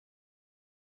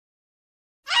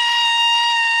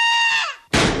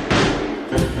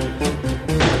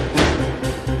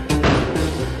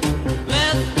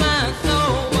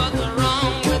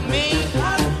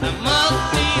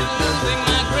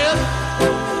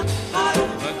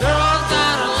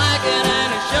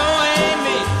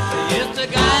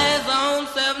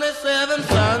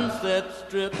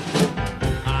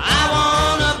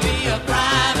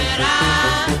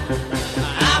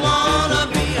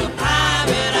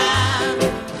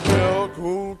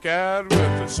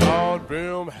short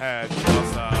brim hat.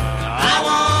 'Cause I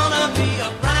wanna be a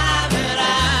private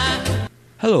eye.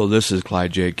 Hello, this is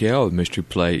Clyde J. Gale of Mystery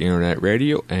Play Internet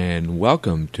Radio, and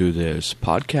welcome to this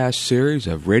podcast series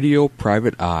of Radio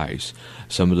Private Eyes,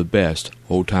 some of the best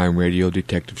old-time radio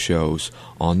detective shows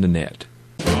on the net.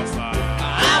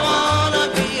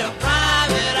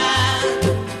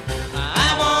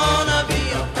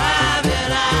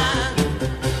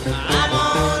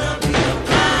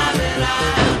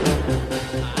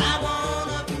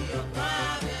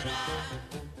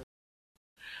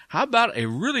 How about a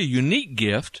really unique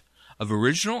gift of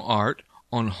original art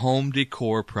on home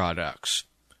decor products?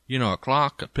 You know, a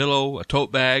clock, a pillow, a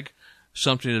tote bag,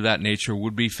 something of that nature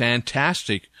would be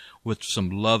fantastic with some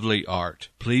lovely art.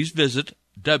 Please visit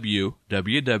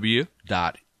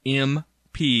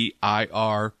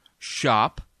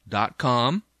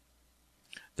www.mpirshop.com.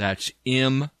 That's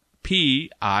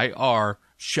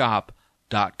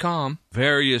mpirshop.com.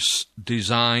 Various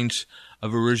designs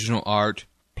of original art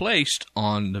placed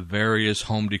on the various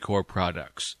home decor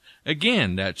products.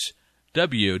 Again, that's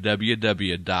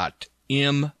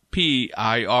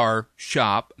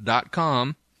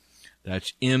www.mpirshop.com.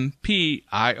 That's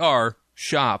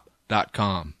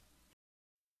mpirshop.com.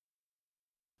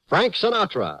 Frank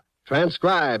Sinatra,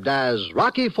 transcribed as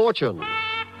Rocky Fortune.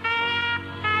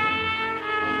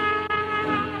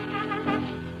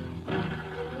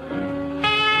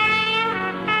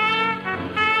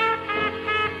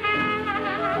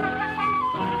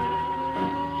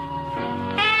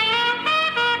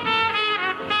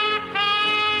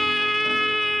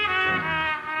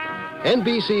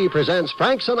 NBC presents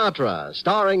Frank Sinatra,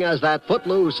 starring as that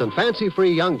footloose and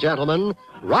fancy-free young gentleman,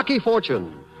 Rocky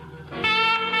Fortune.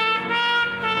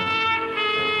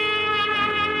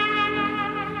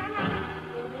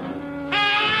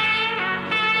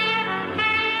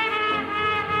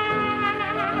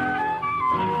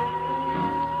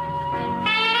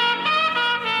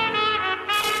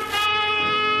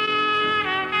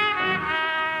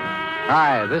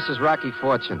 Hi, this is Rocky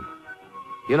Fortune.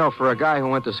 You know, for a guy who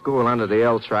went to school under the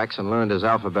L tracks and learned his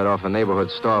alphabet off of neighborhood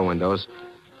store windows,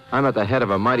 I'm at the head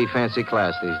of a mighty fancy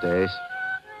class these days.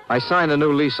 I signed a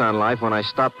new lease on life when I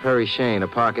stopped Perry Shane, a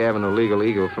Park Avenue legal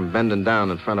eagle, from bending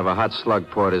down in front of a hot slug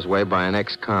poured his way by an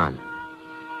ex-con.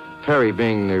 Perry,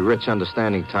 being the rich,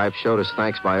 understanding type, showed his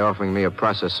thanks by offering me a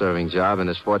process-serving job in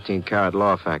his 14-carat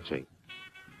law factory.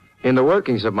 In the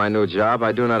workings of my new job,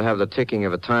 I do not have the ticking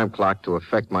of a time clock to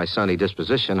affect my sunny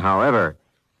disposition. However,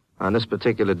 on this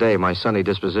particular day, my sunny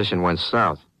disposition went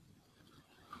south.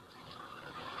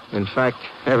 In fact,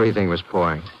 everything was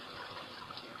pouring.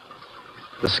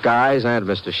 The skies and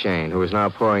Mr. Shane, who was now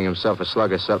pouring himself a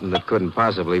slug of something that couldn't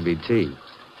possibly be tea.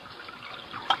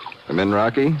 Come in,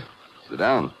 Rocky. Sit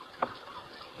down.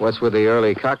 What's with the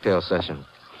early cocktail session?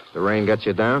 The rain got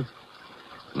you down?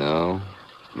 No.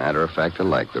 Matter of fact, I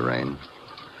like the rain.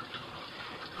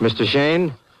 Mr.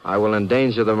 Shane, I will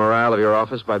endanger the morale of your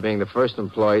office by being the first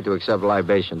employee to accept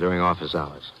libation during office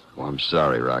hours. Oh, I'm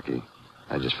sorry, Rocky.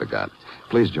 I just forgot.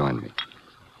 Please join me.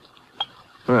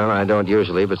 Well, I don't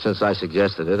usually, but since I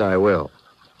suggested it, I will.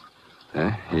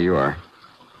 Here you are.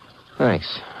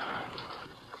 Thanks.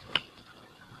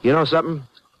 You know something?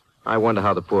 I wonder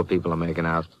how the poor people are making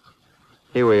out.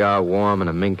 Here we are, warm in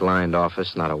a mink-lined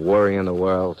office, not a worry in the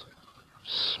world.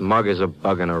 Smug as a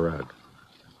bug in a rug.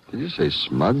 Did you say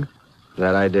smug?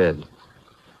 That I did.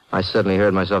 I suddenly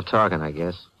heard myself talking, I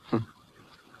guess.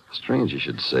 Strange you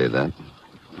should say that.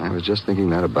 I was just thinking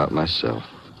that about myself.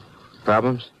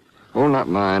 Problems? Oh, not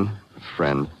mine. A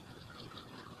friend.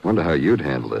 Wonder how you'd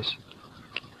handle this.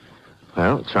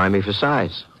 Well, try me for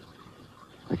size.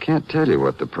 I can't tell you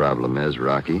what the problem is,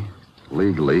 Rocky.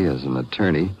 Legally, as an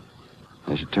attorney,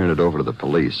 I should turn it over to the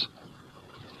police.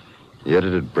 Yet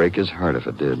it'd break his heart if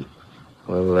it did.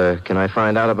 Well, can I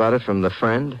find out about it from the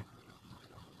friend?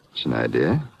 It's an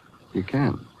idea. You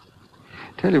can.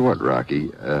 Tell you what,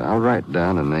 Rocky, I'll write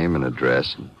down a name and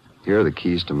address. And here are the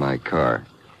keys to my car.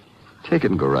 Take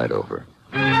it and go right over.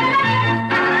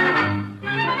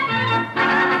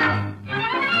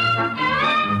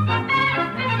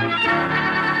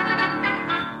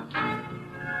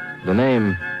 The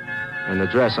name and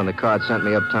address on the card sent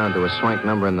me uptown to a swank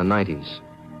number in the 90s.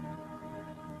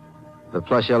 The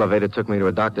plush elevator took me to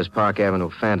a Doctor's Park Avenue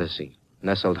fantasy,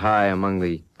 nestled high among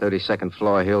the 32nd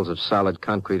floor hills of solid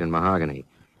concrete and mahogany.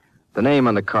 The name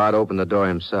on the card opened the door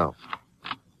himself.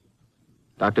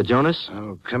 Dr. Jonas?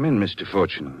 Oh, come in, Mr.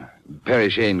 Fortune. Perry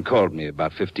Shane called me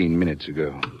about 15 minutes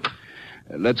ago.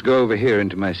 Let's go over here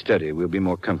into my study. We'll be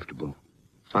more comfortable.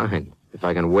 Fine, if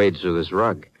I can wade through this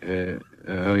rug.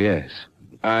 Oh, yes.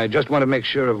 I just want to make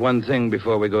sure of one thing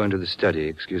before we go into the study.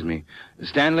 Excuse me.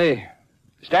 Stanley?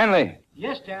 Stanley?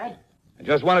 Yes, Dad. I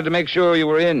just wanted to make sure you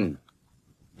were in.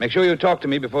 Make sure you talk to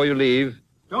me before you leave.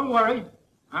 Don't worry.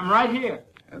 I'm right here.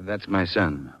 That's my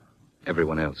son.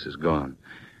 Everyone else is gone.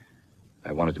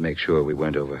 I wanted to make sure we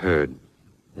weren't overheard.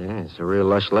 Yeah, it's a real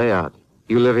lush layout.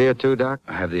 You live here too, Doc?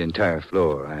 I have the entire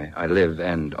floor. I live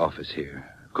and office here.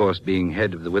 Of course, being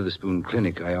head of the Witherspoon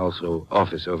Clinic, I also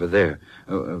office over there.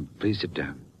 Please sit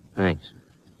down. Thanks.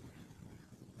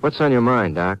 What's on your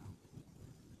mind, Doc?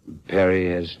 Perry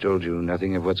has told you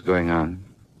nothing of what's going on?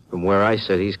 From where I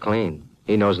sit, he's clean.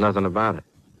 He knows nothing about it.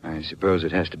 I suppose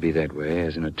it has to be that way.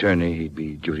 As an attorney, he'd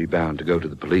be duty-bound to go to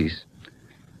the police.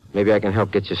 Maybe I can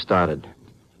help get you started.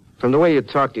 From the way you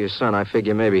talk to your son, I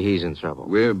figure maybe he's in trouble.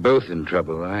 We're both in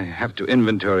trouble. I have to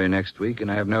inventory next week,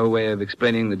 and I have no way of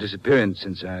explaining the disappearance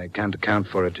since I can't account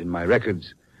for it in my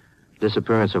records.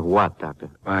 Disappearance of what,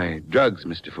 Doctor? Why, drugs,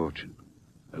 Mr. Fortune.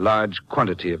 A large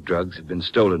quantity of drugs have been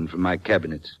stolen from my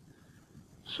cabinets.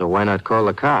 So why not call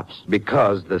the cops?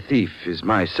 Because the thief is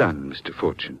my son, Mr.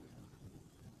 Fortune.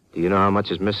 Do you know how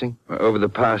much is missing? Over the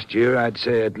past year, I'd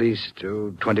say at least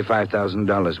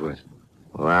 $25,000 worth.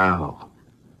 Wow.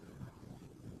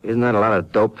 Isn't that a lot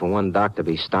of dope for one doc to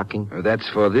be stocking? That's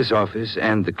for this office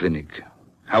and the clinic.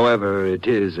 However, it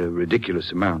is a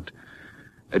ridiculous amount.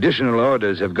 Additional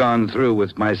orders have gone through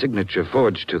with my signature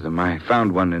forged to them. I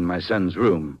found one in my son's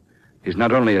room. He's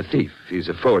not only a thief, he's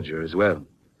a forger as well.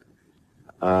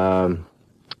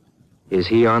 Is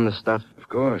he on the stuff? Of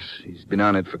course. He's been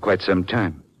on it for quite some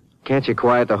time. Can't you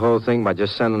quiet the whole thing by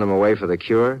just sending him away for the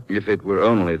cure? If it were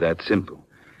only that simple.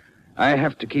 I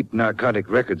have to keep narcotic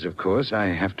records, of course. I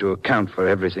have to account for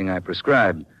everything I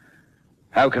prescribe.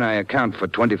 How can I account for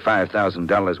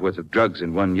 $25,000 worth of drugs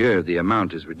in 1 year? The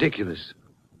amount is ridiculous.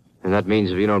 And that means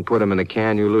if you don't put him in the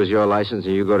can, you lose your license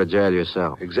and you go to jail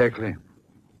yourself. Exactly.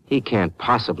 He can't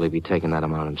possibly be taking that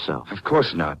amount himself. Of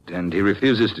course not. And he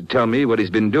refuses to tell me what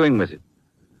he's been doing with it.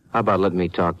 How about letting me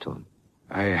talk to him?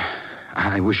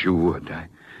 I wish you would.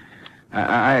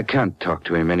 I can't talk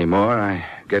to him anymore. I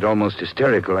get almost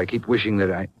hysterical. I keep wishing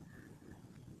that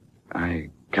I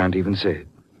can't even say it.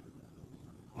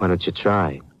 Why don't you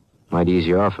try? Might ease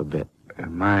you off a bit.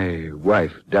 My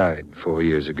wife died 4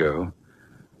 years ago.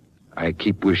 I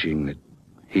keep wishing that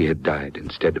he had died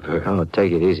instead of her. Oh,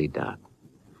 take it easy, Doc.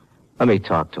 Let me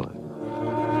talk to him.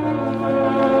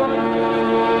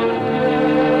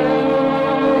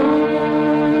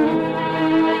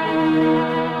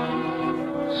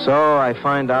 So I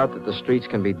find out that the streets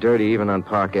can be dirty even on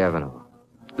Park Avenue.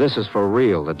 This is for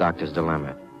real, the doctor's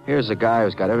dilemma. Here's a guy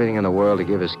who's got everything in the world to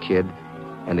give his kid,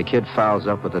 and the kid fouls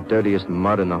up with the dirtiest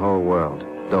mud in the whole world,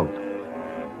 dope.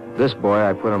 This boy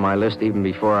I put on my list even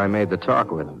before I made the talk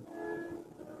with him.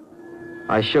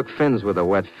 I shook fins with a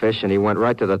wet fish, and he went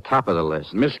right to the top of the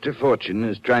list. Mr. Fortune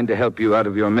is trying to help you out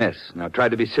of your mess. Now try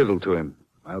to be civil to him.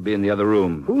 I'll be in the other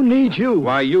room. Who needs you?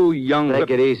 Why, you young... Take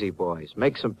it easy, boys.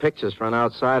 Make some pictures for an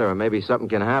outsider, and maybe something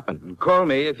can happen. And call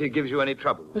me if he gives you any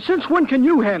trouble. Since when can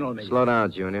you handle me? Slow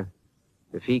down, Junior.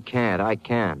 If he can't, I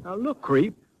can. Now, look,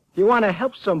 creep. If you want to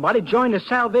help somebody, join the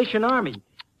Salvation Army.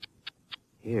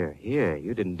 Here.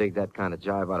 You didn't dig that kind of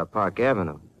jive out of Park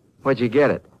Avenue. Where'd you get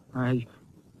it? I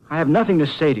have nothing to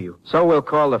say to you. So we'll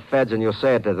call the feds, and you'll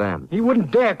say it to them. He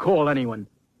wouldn't dare call anyone.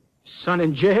 Son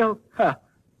in jail? Ha!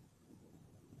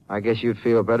 I guess you'd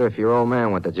feel better if your old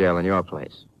man went to jail in your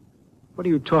place. What are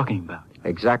you talking about?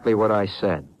 Exactly what I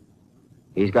said.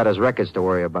 He's got his records to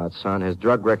worry about, son. His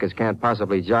drug records can't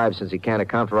possibly jive since he can't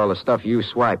account for all the stuff you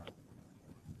swiped.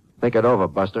 Think it over,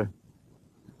 Buster.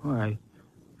 Why,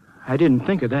 I didn't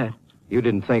think of that. You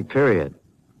didn't think, period.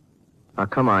 Now,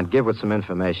 come on, give with some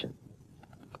information.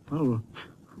 Oh,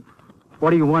 what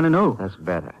do you want to know? That's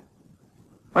better.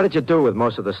 What did you do with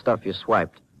most of the stuff you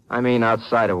swiped? I mean,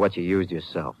 outside of what you used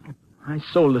yourself. I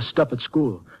sold the stuff at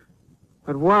school.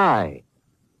 But why?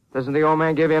 Doesn't the old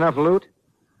man give you enough loot?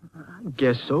 I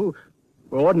guess so.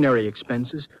 For ordinary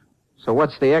expenses. So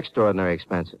what's the extraordinary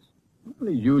expenses?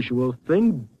 The usual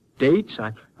thing. Dates.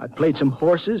 I played some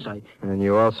horses. And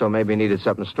you also maybe needed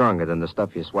something stronger than the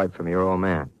stuff you swiped from your old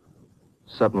man.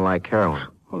 Something like heroin.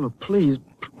 Oh, look, please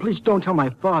don't tell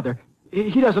my father.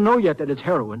 He doesn't know yet that it's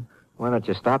heroin. Why don't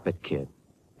you stop it, kid?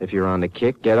 If you're on the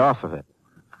kick, get off of it.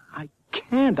 I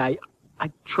can't. I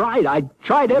tried. I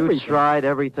tried everything. You tried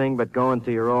everything but going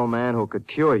to your old man who could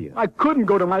cure you. I couldn't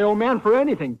go to my old man for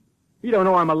anything. He don't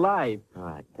know I'm alive. All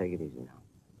right, take it easy now.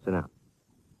 Sit down.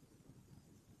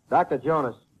 Dr.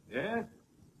 Jonas. Yes?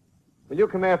 Will you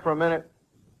come here for a minute?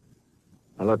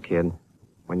 Now, look, kid.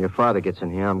 When your father gets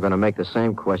in here, I'm going to make the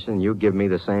same question, and you give me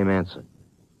the same answer.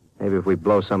 Maybe if we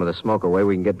blow some of the smoke away,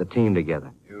 we can get the team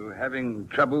together. You having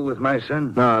trouble with my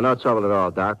son? No trouble at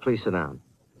all, Doc. Please sit down.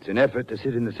 It's an effort to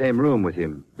sit in the same room with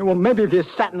him. Well, maybe if you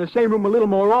sat in the same room a little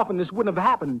more often, this wouldn't have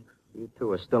happened. You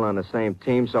two are still on the same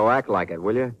team, so act like it,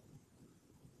 will you?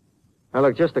 Now,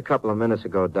 look, just a couple of minutes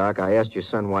ago, Doc, I asked your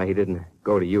son why he didn't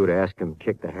go to you to ask him to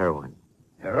kick the heroin.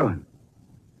 Heroin?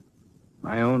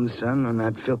 My own son on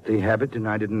that filthy habit, and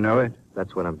I didn't know it?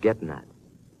 That's what I'm getting at.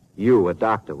 You, a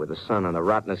doctor with a son on the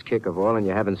rottenest kick of all, and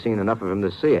you haven't seen enough of him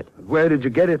to see it. Where did you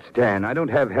get it, Stan? I don't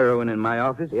have heroin in my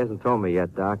office. He hasn't told me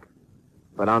yet, Doc.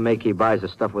 But I'll make he buys the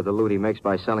stuff with the loot he makes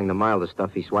by selling the milder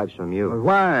stuff he swipes from you. Well,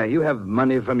 why? You have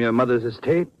money from your mother's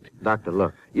estate? Doctor,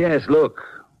 look. Yes, look.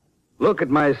 Look at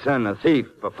my son, a thief,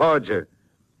 a forger.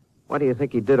 Why do you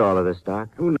think he did all of this, Doc?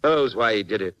 Who knows why he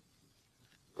did it?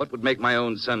 What would make my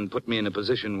own son put me in a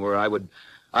position where I would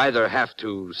either have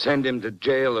to send him to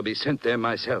jail or be sent there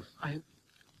myself?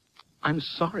 I'm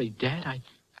sorry, Dad.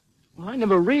 I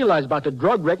never realized about the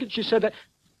drug record. She said that...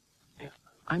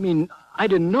 I mean, I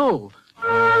didn't know.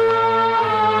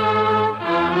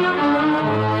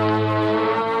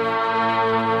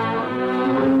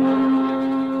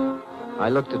 I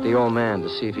looked at the old man to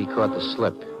see if he caught the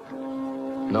slip.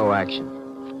 No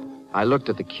action. I looked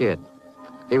at the kid.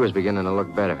 He was beginning to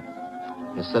look better.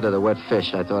 Instead of the wet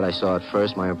fish I thought I saw at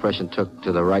first, my impression took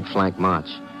to the right flank march.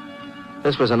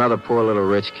 This was another poor little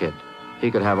rich kid.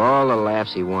 He could have all the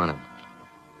laughs he wanted.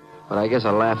 But I guess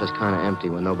a laugh is kind of empty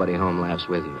when nobody home laughs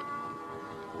with you.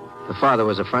 The father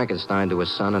was a Frankenstein to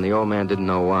his son, and the old man didn't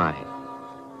know why.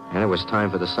 And it was time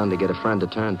for the son to get a friend to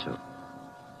turn to.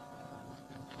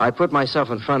 I put myself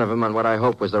in front of him on what I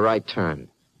hoped was the right turn.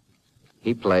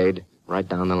 He played right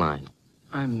down the line.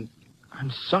 I'm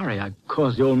sorry I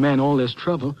caused the old man all this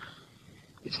trouble.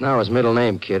 It's now his middle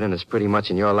name, kid, and it's pretty much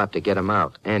in your lap to get him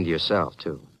out, and yourself,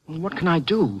 too. Well, what can I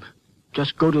do?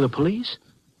 Just go to the police?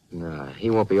 No, he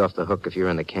won't be off the hook if you're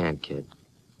in the can, kid.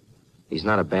 He's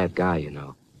not a bad guy, you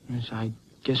know. Yes, I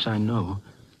guess I know.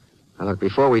 Now, look,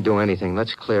 before we do anything,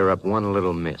 let's clear up one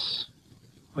little miss.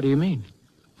 What do you mean?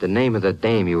 The name of the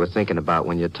dame you were thinking about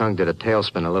when your tongue did a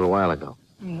tailspin a little while ago.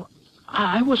 Well,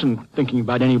 I wasn't thinking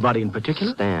about anybody in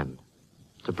particular. Stan,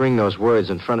 to bring those words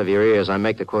in front of your ears, I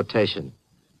make the quotation.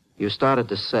 You started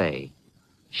to say,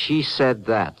 she said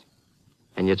that,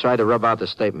 and you tried to rub out the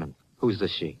statement. Who's the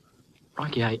she?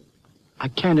 Rocky, I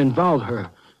can't involve her.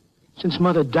 Since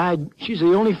Mother died, she's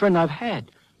the only friend I've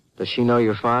had. Does she know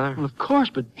your father? Well, of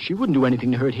course, but she wouldn't do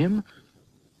anything to hurt him.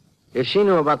 If she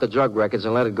knew about the drug records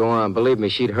and let it go on, believe me,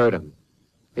 she'd hurt him.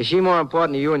 Is she more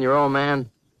important to you and your old man?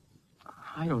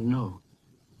 I don't know.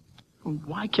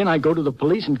 Why can't I go to the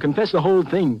police and confess the whole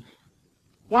thing?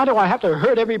 Why do I have to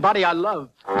hurt everybody I love?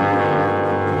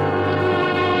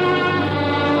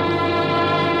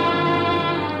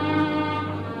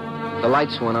 The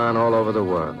lights went on all over the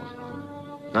world.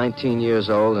 19 years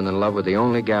old and in love with the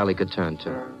only gal he could turn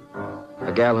to.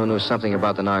 A gal who knew something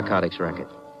about the narcotics record.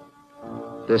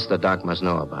 This the doc must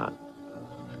know about.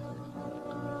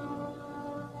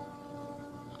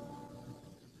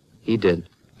 He did.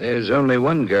 There's only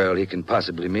one girl he can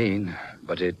possibly mean,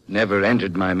 but it never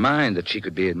entered my mind that she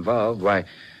could be involved. Why,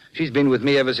 she's been with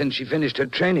me ever since she finished her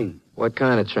training. What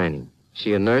kind of training?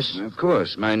 She a nurse? Of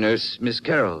course, my nurse, Miss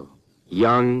Carroll.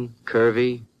 Young,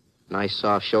 curvy, nice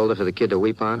soft shoulder for the kid to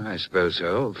weep on? I suppose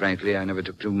so. Frankly, I never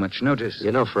took too much notice.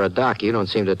 You know, for a doc, you don't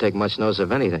seem to take much notice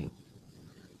of anything.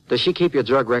 Does she keep your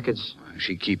drug records?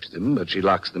 She keeps them, but she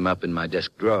locks them up in my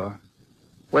desk drawer.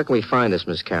 Where can we find this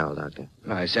Miss Carroll, Doctor?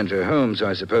 I sent her home, so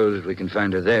I suppose we can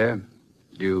find her there.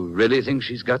 Do you really think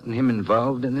she's gotten him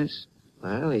involved in this?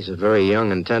 Well, he's a very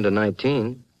young and tender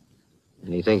 19.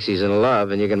 And he thinks he's in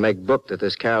love, and you can make book that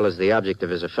this Carroll is the object of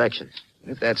his affections.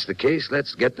 If that's the case,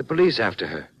 let's get the police after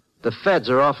her. The feds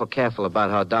are awful careful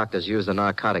about how doctors use the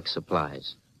narcotic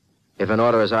supplies. If an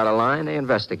order is out of line, they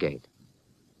investigate.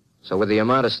 So with the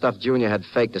amount of stuff Junior had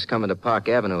faked as coming to Park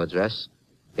Avenue address,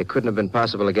 it couldn't have been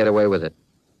possible to get away with it.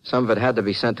 Some of it had to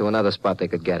be sent to another spot they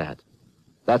could get at.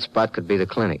 That spot could be the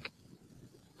clinic.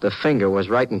 The finger was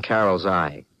right in Carroll's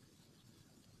eye.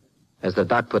 As the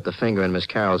doc put the finger in Miss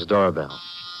Carroll's doorbell.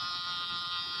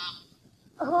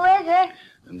 Who is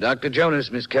it? Dr.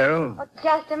 Jonas, Miss Carroll. Oh,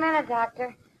 just a minute,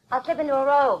 Doctor. I'll slip into a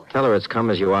robe. Tell her it's come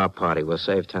as you are, party. We'll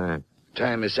save time.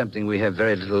 Time is something we have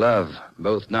very little of.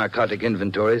 Both narcotic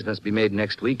inventories must be made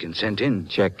next week and sent in.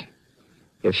 Check.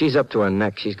 If she's up to her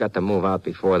neck, she's got to move out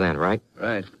before then, right?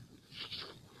 Right.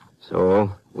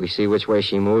 So, we see which way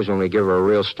she moves when we give her a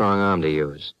real strong arm to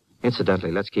use.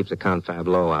 Incidentally, let's keep the confab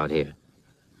low out here.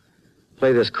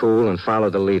 Play this cool and follow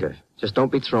the leader. Just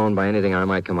don't be thrown by anything I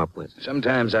might come up with.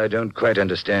 Sometimes I don't quite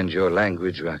understand your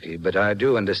language, Rocky, but I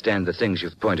do understand the things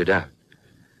you've pointed out.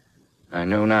 I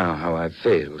know now how I've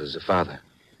failed as a father.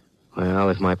 Well,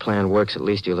 if my plan works, at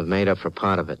least you'll have made up for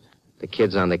part of it. The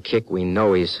kid's on the kick. We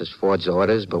know he's his forged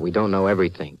orders, but we don't know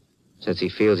everything. Since he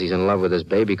feels he's in love with his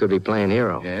baby, he could be playing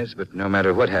hero. Yes, but no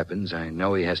matter what happens, I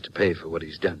know he has to pay for what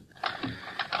he's done.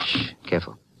 Shh,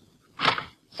 careful.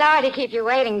 Sorry to keep you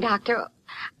waiting, Doctor.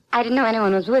 I didn't know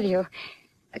anyone was with you.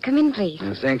 Come in, please.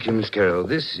 Thank you, Miss Carroll.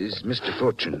 This is Mr.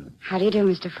 Fortune. How do you do,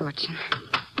 Mr. Fortune?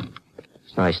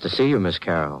 It's nice to see you, Miss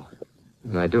Carroll.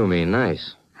 And I do mean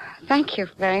nice. Thank you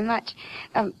very much.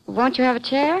 Won't you have a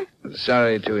chair?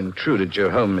 Sorry to intrude at your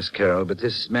home, Miss Carroll, but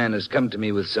this man has come to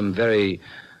me with some very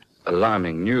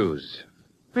alarming news.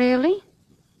 Really?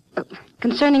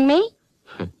 Concerning me?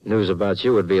 News about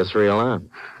you would be a 3-alarm.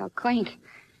 How quaint.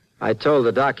 I told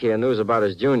the doc here news about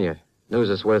his junior. News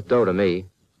that's worth dough to me.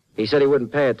 He said he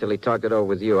wouldn't pay it till he talked it over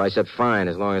with you. I said fine,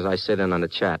 as long as I sit in on the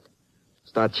chat.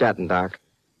 Start chatting, Doc.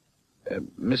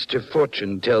 Mr.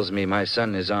 Fortune tells me my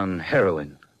son is on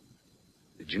heroin.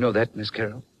 Did you know that, Miss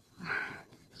Carroll?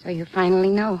 So you finally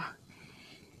know.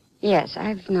 Yes,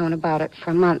 I've known about it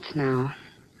for a month now.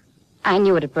 I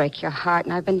knew it'd break your heart,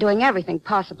 and I've been doing everything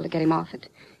possible to get him off it.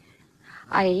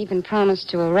 I even promised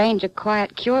to arrange a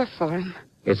quiet cure for him.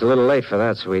 It's a little late for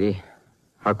that, sweetie.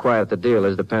 How quiet the deal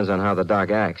is depends on how the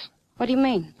doc acts. What do you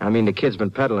mean? I mean, the kid's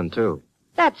been peddling, too.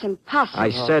 That's impossible.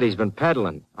 I said he's been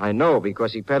peddling. I know,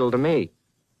 because he peddled to me.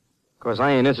 Of course,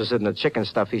 I ain't interested in the chicken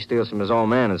stuff he steals from his old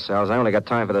man and sells. I only got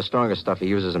time for the stronger stuff he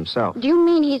uses himself. Do you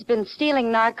mean he's been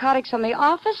stealing narcotics from the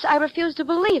office? I refuse to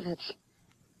believe it.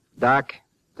 Doc,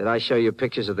 did I show you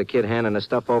pictures of the kid handing the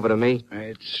stuff over to me?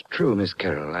 It's true, Miss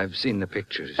Carroll. I've seen the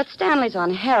pictures. But Stanley's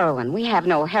on heroin. We have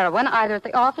no heroin either at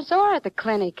the office or at the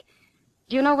clinic.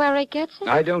 Do you know where he gets it?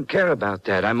 I don't care about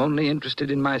that. I'm only interested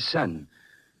in my son.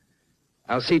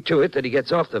 I'll see to it that he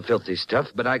gets off the filthy stuff,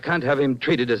 but I can't have him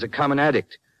treated as a common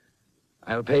addict.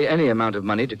 I'll pay any amount of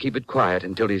money to keep it quiet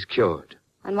until he's cured.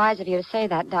 Unwise of you to say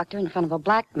that, Doctor, in front of a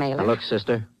blackmailer. Now, look,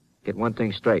 sister, get one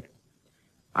thing straight.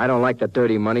 I don't like the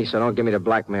dirty money, so don't give me the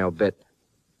blackmail bit.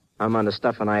 I'm on the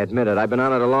stuff, and I admit it. I've been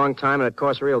on it a long time, and it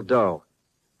costs real dough.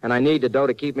 And I need the dough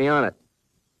to keep me on it.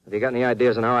 If you got any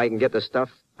ideas on how I can get the stuff,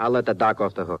 I'll let the doc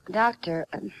off the hook. Doctor,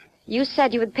 you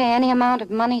said you would pay any amount of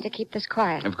money to keep this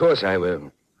quiet. Of course I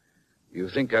will. You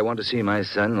think I want to see my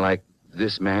son like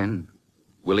this man?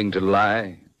 Willing to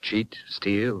lie, cheat,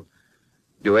 steal,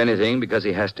 do anything because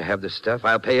he has to have the stuff?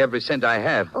 I'll pay every cent I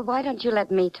have. Well, why don't you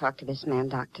let me talk to this man,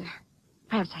 Doctor?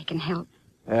 Perhaps I can help.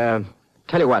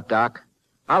 Tell you what, Doc.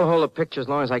 I'll hold the picture as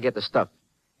long as I get the stuff.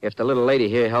 If the little lady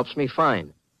here helps me,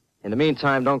 fine. In the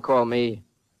meantime, don't call me.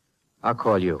 I'll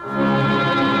call you.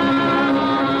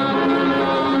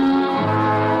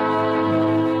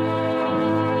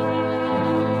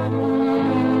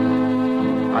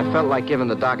 I felt like giving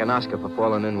the doc an Oscar for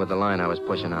falling in with the line I was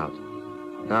pushing out.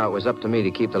 Now it was up to me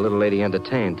to keep the little lady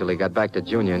entertained till he got back to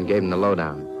Junior and gave him the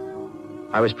lowdown.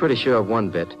 I was pretty sure of one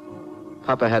bit.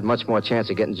 Papa had much more chance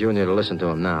of getting Junior to listen to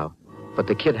him now. But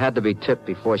the kid had to be tipped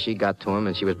before she got to him,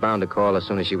 and she was bound to call as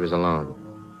soon as she was alone.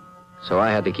 So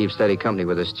I had to keep steady company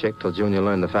with this chick till Junior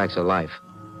learned the facts of life.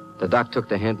 The doc took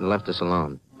the hint and left us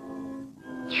alone.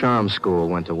 Charm school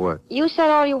went to work. You said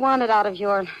all you wanted out of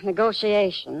your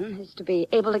negotiation is to be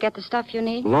able to get the stuff you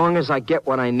need? Long as I get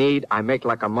what I need, I make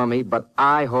like a mummy, but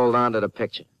I hold on to the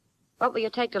picture. What will you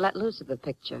take to let loose of the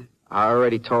picture? I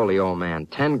already told the old man,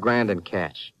 10 grand in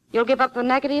cash. You'll give up the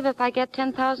negative if I get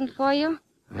 10,000 for you?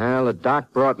 Well, the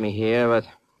doc brought me here, but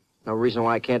no reason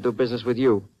why I can't do business with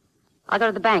you. I'll go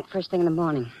to the bank first thing in the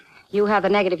morning. You have the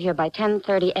negative here by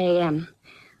 10:30 a.m.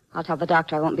 I'll tell the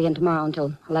doctor I won't be in tomorrow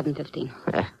until 11:15.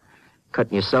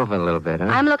 Cutting yourself in a little bit, huh?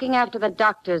 I'm looking after the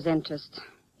doctor's interest.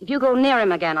 If you go near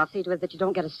him again, I'll see to it that you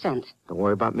don't get a cent. Don't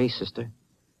worry about me, sister.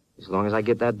 As long as I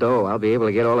get that dough, I'll be able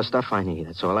to get all the stuff I need.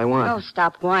 That's all I want. Oh,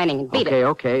 stop whining and beat it.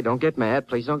 Okay. Don't get mad.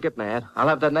 Please don't get mad. I'll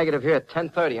have that negative here at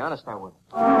 10:30. Honest, I will.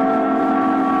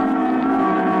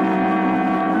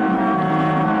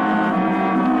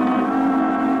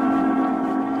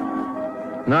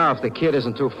 Now, if the kid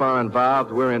isn't too far involved,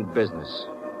 we're in business.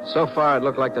 So far, it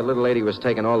looked like the little lady was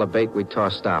taking all the bait we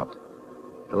tossed out.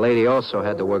 The lady also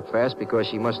had to work fast because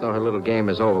she must know her little game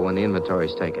is over when the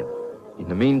inventory's taken. In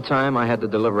the meantime, I had to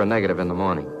deliver a negative in the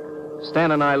morning.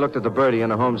 Stan and I looked at the birdie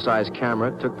in a home-sized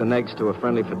camera, took the negs to a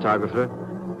friendly photographer,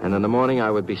 and in the morning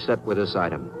I would be set with this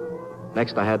item.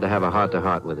 Next, I had to have a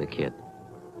heart-to-heart with the kid.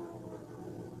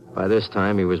 By this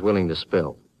time, he was willing to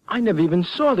spill, I never even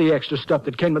saw the extra stuff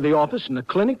that came to the office and the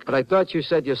clinic. But I thought you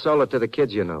said you sold it to the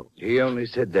kids you knew. He only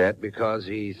said that because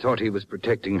he thought he was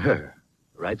protecting her.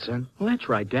 Right, son? Well, that's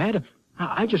right, Dad.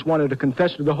 I just wanted to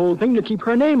confess to the whole thing to keep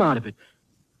her name out of it.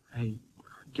 I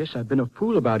guess I've been a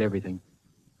fool about everything.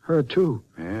 Her, too.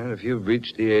 Well, if you've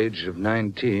reached the age of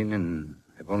 19 and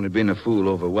have only been a fool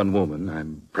over one woman,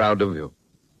 I'm proud of you.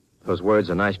 Those words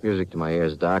are nice music to my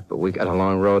ears, Doc, but we got a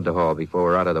long road to haul before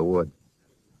we're out of the wood.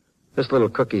 This little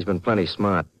cookie's been plenty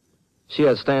smart. She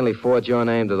had Stanley forge your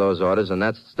name to those orders, and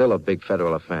that's still a big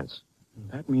federal offense.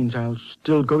 That means I'll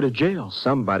still go to jail.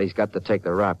 Somebody's got to take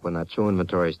the rap when that true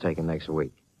inventory is taken next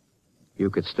week. You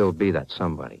could still be that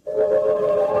somebody.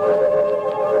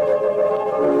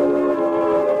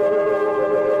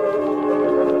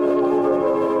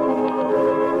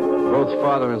 Both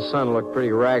father and son looked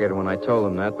pretty ragged when I told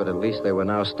them that, but at least they were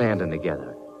now standing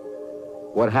together.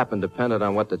 What happened depended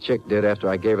on what the chick did after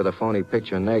I gave her the phony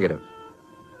picture negative.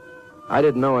 I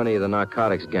didn't know any of the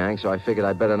narcotics gang, so I figured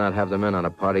I'd better not have them in on a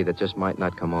party that just might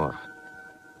not come off.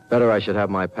 Better I should have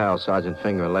my pal, Sergeant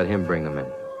Finger, and let him bring them in.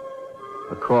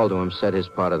 A call to him said his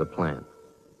part of the plan.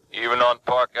 Even on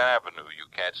Park Avenue, you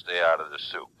can't stay out of the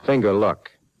soup. Finger,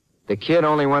 look. The kid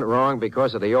only went wrong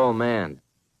because of the old man.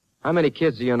 How many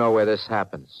kids do you know where this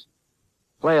happens?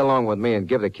 Play along with me and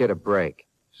give the kid a break.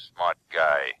 Smart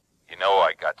guy. You know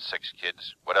I got 6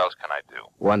 kids. What else can I do?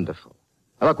 Wonderful.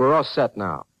 Now, look, we're all set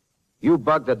now. You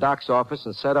bug the doc's office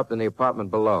and set up in the apartment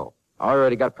below. I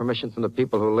already got permission from the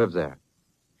people who live there.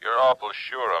 You're awful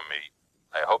sure of me.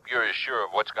 I hope you're as sure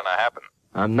of what's going to happen.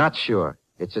 I'm not sure.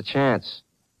 It's a chance.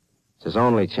 It's his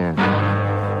only chance.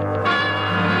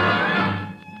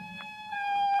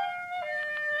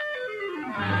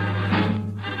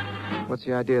 What's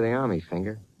the idea of the Army,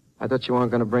 Finger? I thought you weren't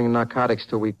going to bring narcotics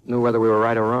till we knew whether we were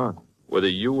right or wrong. Whether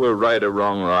you were right or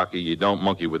wrong, Rocky, you don't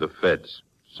monkey with the feds.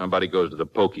 Somebody goes to the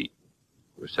pokey.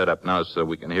 We're set up now so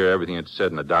we can hear everything that's said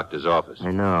in the doctor's office.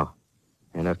 I know.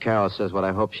 And if Carol says what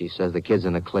I hope she says, the kid's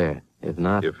in the clear. If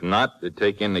not... If not, they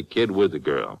take in the kid with the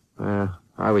girl.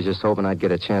 I was just hoping I'd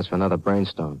get a chance for another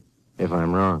brainstorm, if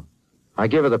I'm wrong. I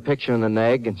give her the picture and the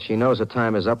neg, and she knows the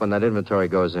time is up when that inventory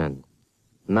goes in.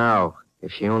 Now,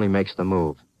 if she only makes the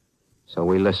move. So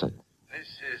we listen. This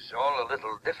is all a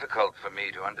little difficult for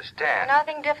me to understand.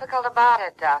 Nothing difficult about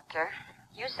it, Doctor.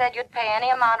 You said you'd pay any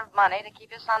amount of money to keep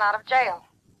your son out of jail.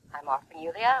 I'm offering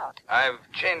you the out.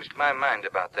 I've changed my mind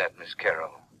about that, Miss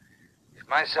Carroll. If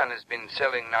my son has been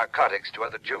selling narcotics to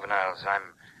other juveniles,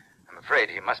 I'm afraid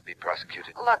he must be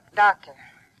prosecuted. Look, Doctor,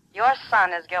 your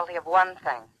son is guilty of one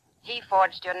thing. He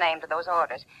forged your name to those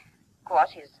orders. Of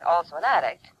course, he's also an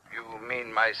addict. You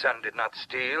mean my son did not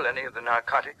steal any of the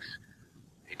narcotics?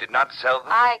 He did not sell them?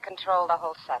 I controlled the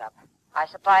whole setup. I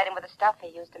supplied him with the stuff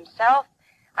he used himself.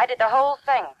 I did the whole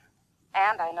thing.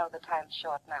 And I know the time's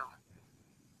short now.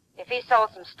 If he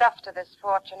sold some stuff to this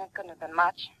fortune, it couldn't have been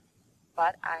much.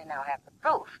 But I now have the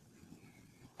proof.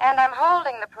 And I'm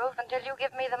holding the proof until you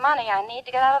give me the money I need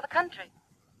to get out of the country.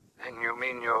 Then you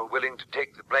mean you're willing to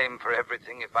take the blame for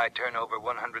everything if I turn over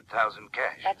 $100,000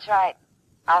 cash? That's right.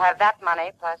 I'll have that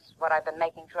money, plus what I've been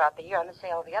making throughout the year on the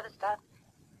sale of the other stuff.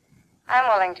 I'm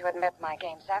willing to admit my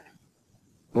game's up.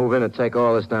 Move in and take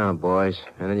all this down, boys.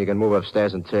 And then you can move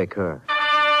upstairs and take her.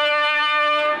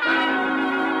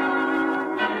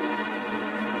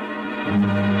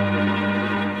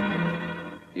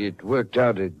 It worked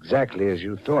out exactly as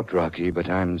you thought, Rocky, but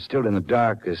I'm still in the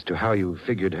dark as to how you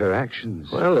figured her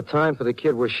actions. Well, the time for the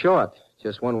kid was short.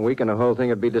 Just 1 week and the whole thing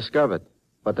would be discovered.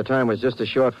 But the time was just as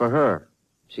short for her.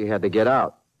 She had to get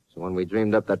out. So when we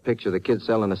dreamed up that picture of the kid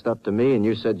selling the stuff to me and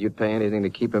you said you'd pay anything to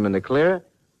keep him in the clear,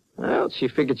 well, she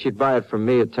figured she'd buy it from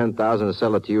me at $10,000 and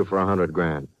sell it to you for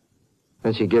 $100,000.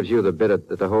 Then she gives you the bit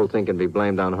that the whole thing can be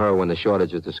blamed on her when the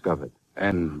shortage is discovered.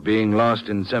 And being lost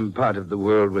in some part of the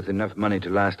world with enough money to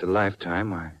last a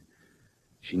lifetime,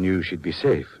 she knew she'd be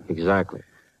safe. Exactly.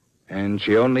 And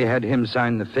she only had him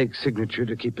sign the fake signature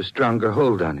to keep a stronger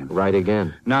hold on him. Right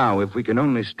again. Now, if we can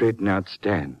only straighten out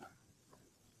Stan,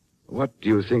 what do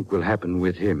you think will happen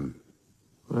with him?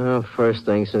 Well, first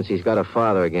thing, since he's got a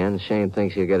father again, Shane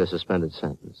thinks he'll get a suspended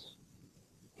sentence.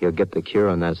 He'll get the cure,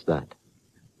 and that's that.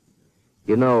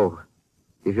 You know,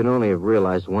 if you'd only have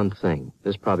realized one thing,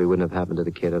 this probably wouldn't have happened to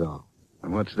the kid at all.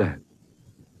 And what's that?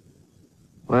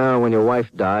 Well, when your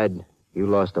wife died, you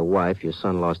lost a wife, your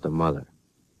son lost a mother.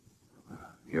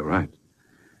 You're right.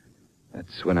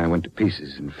 That's when I went to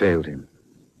pieces and failed him.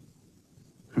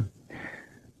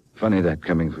 Funny that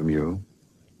coming from you.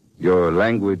 Your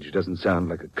language doesn't sound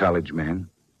like a college man.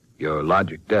 Your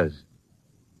logic does.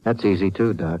 That's easy,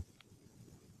 too, Doc.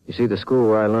 You see, the school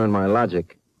where I learned my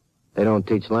logic, they don't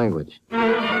teach language.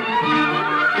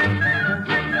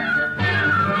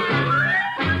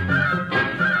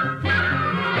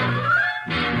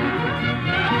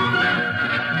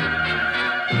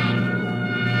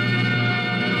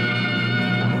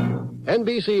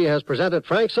 NBC has presented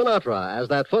Frank Sinatra as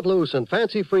that footloose and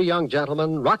fancy-free young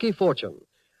gentleman, Rocky Fortune.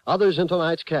 Others in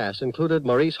tonight's cast included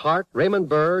Maurice Hart, Raymond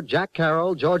Burr, Jack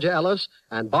Carroll, Georgia Ellis,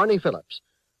 and Barney Phillips.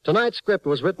 Tonight's script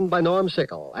was written by Norm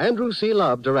Sickle. Andrew C.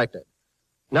 Love directed.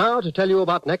 Now, to tell you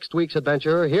about next week's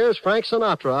adventure, here's Frank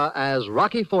Sinatra as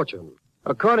Rocky Fortune.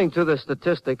 According to the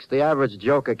statistics, the average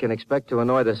joker can expect to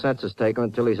annoy the census taker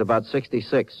until he's about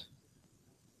 66.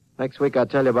 Next week, I'll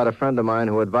tell you about a friend of mine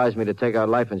who advised me to take out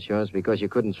life insurance because you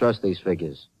couldn't trust these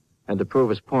figures. And to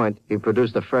prove his point, he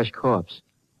produced a fresh corpse.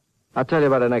 I'll tell you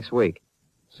about it next week.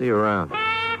 See you around.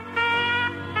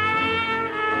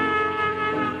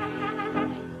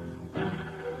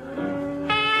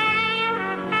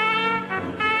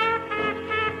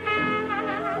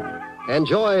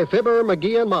 Enjoy Fibber,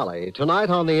 McGee, and Molly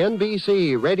tonight on the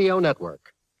NBC Radio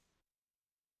Network.